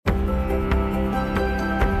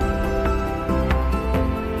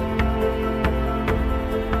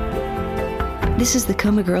This is the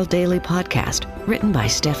Coma Girl Daily Podcast, written by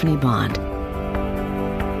Stephanie Bond.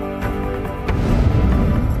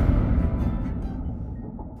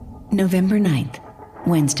 November 9th,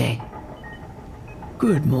 Wednesday.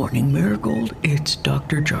 Good morning, Marigold. It's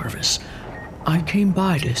Dr. Jarvis. I came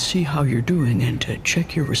by to see how you're doing and to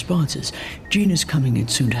check your responses. Gina's coming in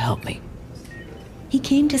soon to help me. He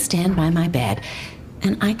came to stand by my bed,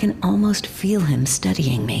 and I can almost feel him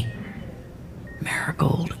studying me.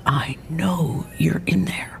 Marigold, I know you're in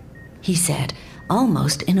there, he said,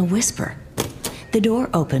 almost in a whisper. The door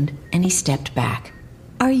opened, and he stepped back.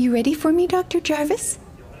 Are you ready for me, Dr. Jarvis?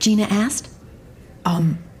 Gina asked.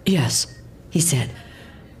 Yes, he said.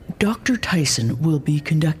 Dr. Tyson will be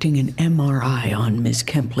conducting an MRI on Ms.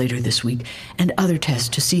 Kemp later this week and other tests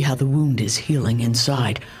to see how the wound is healing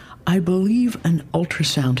inside. I believe an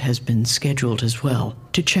ultrasound has been scheduled as well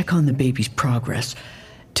to check on the baby's progress.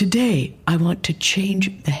 Today, I want to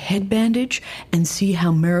change the head bandage and see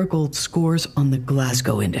how Marigold scores on the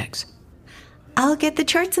Glasgow Index. I'll get the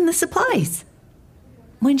charts and the supplies.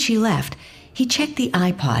 When she left, he checked the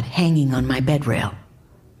iPod hanging on my bed rail.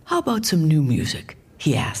 How about some new music?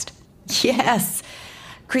 He asked. Yes.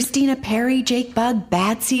 Christina Perri, Jake Bugg,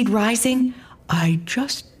 Bad Seed Rising. I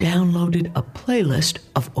just downloaded a playlist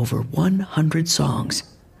of over 100 songs.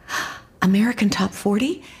 American Top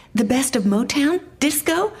 40? The best of Motown?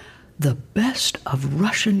 Disco? The best of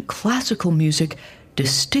Russian classical music,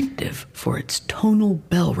 distinctive for its tonal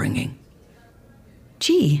bell ringing.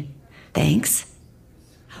 Gee, thanks.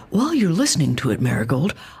 While you're listening to it,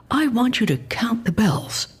 Marigold, I want you to count the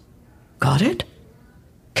bells. Got it?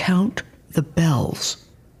 Count the bells.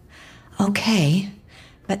 Okay,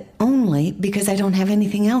 but only because I don't have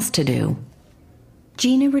anything else to do.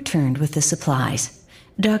 Gina returned with the supplies.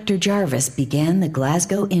 Dr. Jarvis began the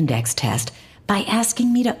Glasgow Index test by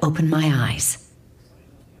asking me to open my eyes.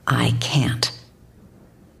 I can't.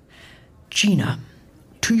 Gina,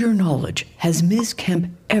 to your knowledge, has Ms.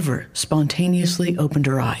 Kemp ever spontaneously opened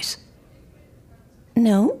her eyes?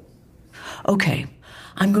 No. Okay,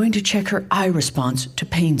 I'm going to check her eye response to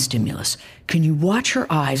pain stimulus. Can you watch her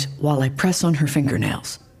eyes while I press on her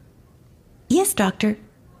fingernails? Yes, doctor.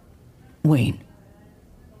 Wayne.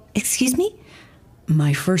 Excuse me?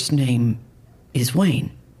 My first name is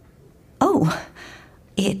Wayne. Oh,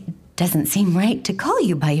 it doesn't seem right to call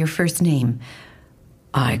you by your first name.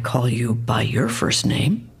 I call you by your first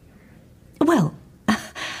name. Well,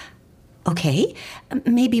 okay.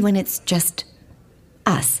 Maybe when it's just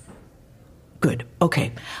us. Good.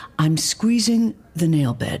 Okay. I'm squeezing the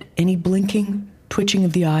nail bed. Any blinking, twitching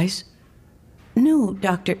of the eyes? No,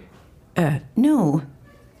 doctor. No,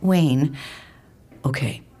 Wayne.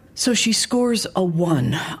 Okay. So she scores a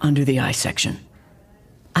 1 under the eye section.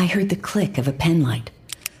 I heard the click of a pen light.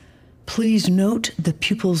 Please note the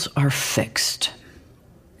pupils are fixed.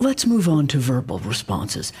 Let's move on to verbal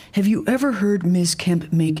responses. Have you ever heard Ms.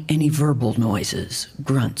 Kemp make any verbal noises,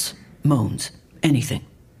 grunts, moans, anything?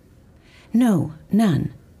 No,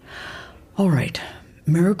 none. All right.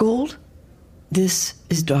 Marigold, this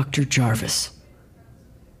is Dr. Jarvis.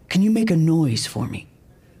 Can you make a noise for me?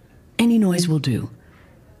 Any noise will do.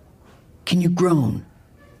 Can you groan?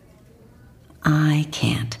 I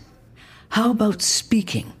can't. How about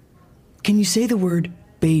speaking? Can you say the word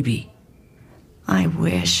baby? I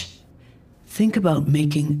wish. Think about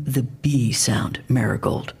making the B sound,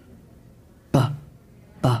 Marigold. Buh,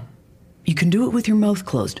 buh. You can do it with your mouth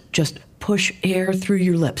closed. Just push air through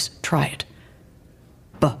your lips. Try it.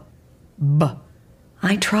 Buh, buh.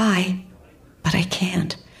 I try, but I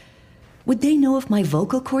can't. Would they know if my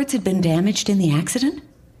vocal cords had been damaged in the accident?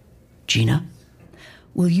 Gina,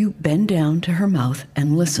 will you bend down to her mouth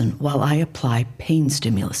and listen while I apply pain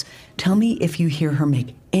stimulus? Tell me if you hear her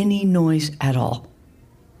make any noise at all.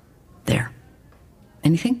 There.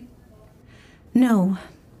 Anything? No.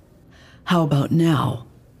 How about now?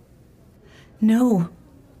 No,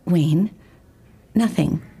 Wayne.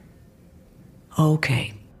 Nothing.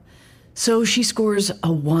 Okay. So she scores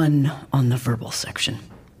a 1 on the verbal section.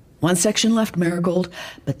 1 section left, Marigold,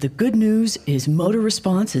 but the good news is motor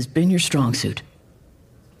response has been your strong suit.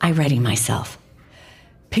 I ready myself.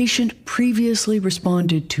 Patient previously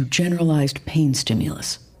responded to generalized pain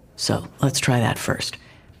stimulus. So let's try that first.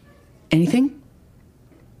 Anything?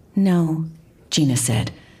 No, Gina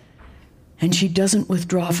said. And she doesn't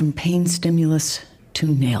withdraw from pain stimulus to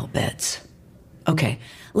nail beds. Okay,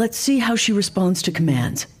 let's see how she responds to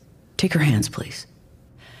commands. Take her hands, please.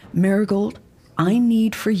 Marigold, I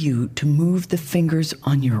need for you to move the fingers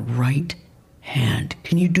on your right hand.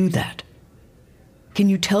 Can you do that? Can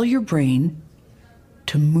you tell your brain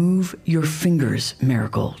to move your fingers,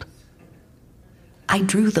 Marigold? I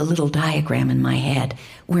drew the little diagram in my head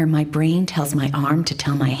where my brain tells my arm to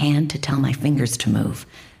tell my hand to tell my fingers to move.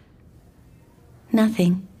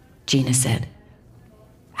 Nothing, Gina said.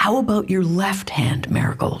 How about your left hand,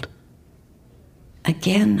 Marigold?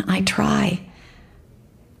 Again, I try.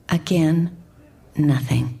 Again,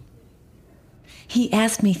 nothing. He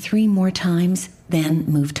asked me 3 more times, then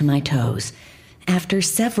moved to my toes. After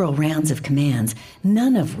several rounds of commands,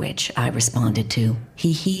 none of which I responded to,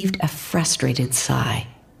 he heaved a frustrated sigh.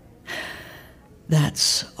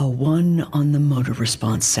 That's a 1 on the motor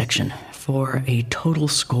response section for a total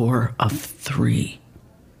score of 3.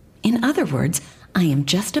 In other words, I am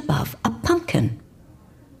just above a pumpkin.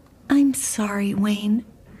 I'm sorry, Wayne,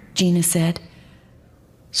 Gina said.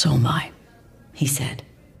 So am I, he said.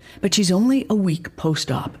 But she's only a week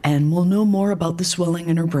post-op, and we'll know more about the swelling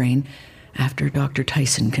in her brain after Dr.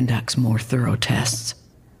 Tyson conducts more thorough tests.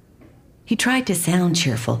 He tried to sound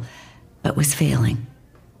cheerful, but was failing.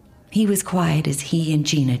 He was quiet as he and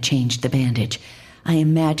Gina changed the bandage. I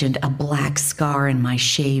imagined a black scar in my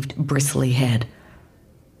shaved, bristly head.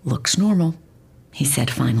 Looks normal, he said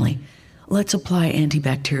finally. Let's apply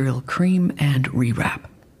antibacterial cream and rewrap.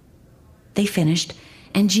 They finished,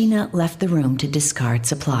 and Gina left the room to discard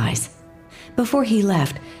supplies. Before he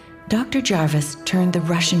left, Dr. Jarvis turned the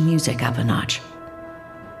Russian music up a notch.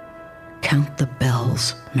 Count the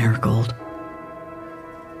bells, Marigold.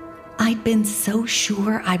 I'd been so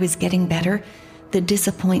sure I was getting better. The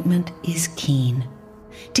disappointment is keen.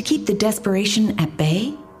 To keep the desperation at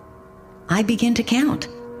bay, I begin to count.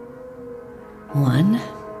 1,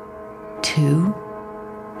 2,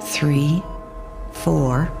 3,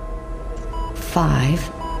 4,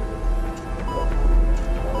 5.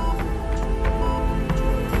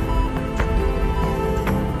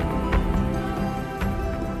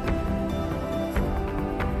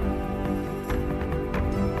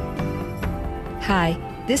 Hi,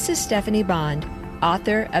 this is Stephanie Bond,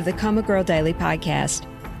 author of the Coma Girl Daily podcast.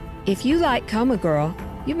 If you like Coma Girl,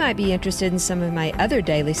 you might be interested in some of my other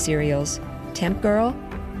daily serials, Temp Girl,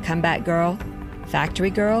 Comeback Girl, Factory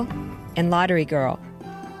Girl, and Lottery Girl.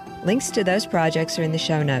 Links to those projects are in the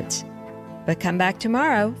show notes. But come back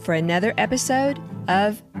tomorrow for another episode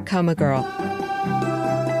of Coma Girl.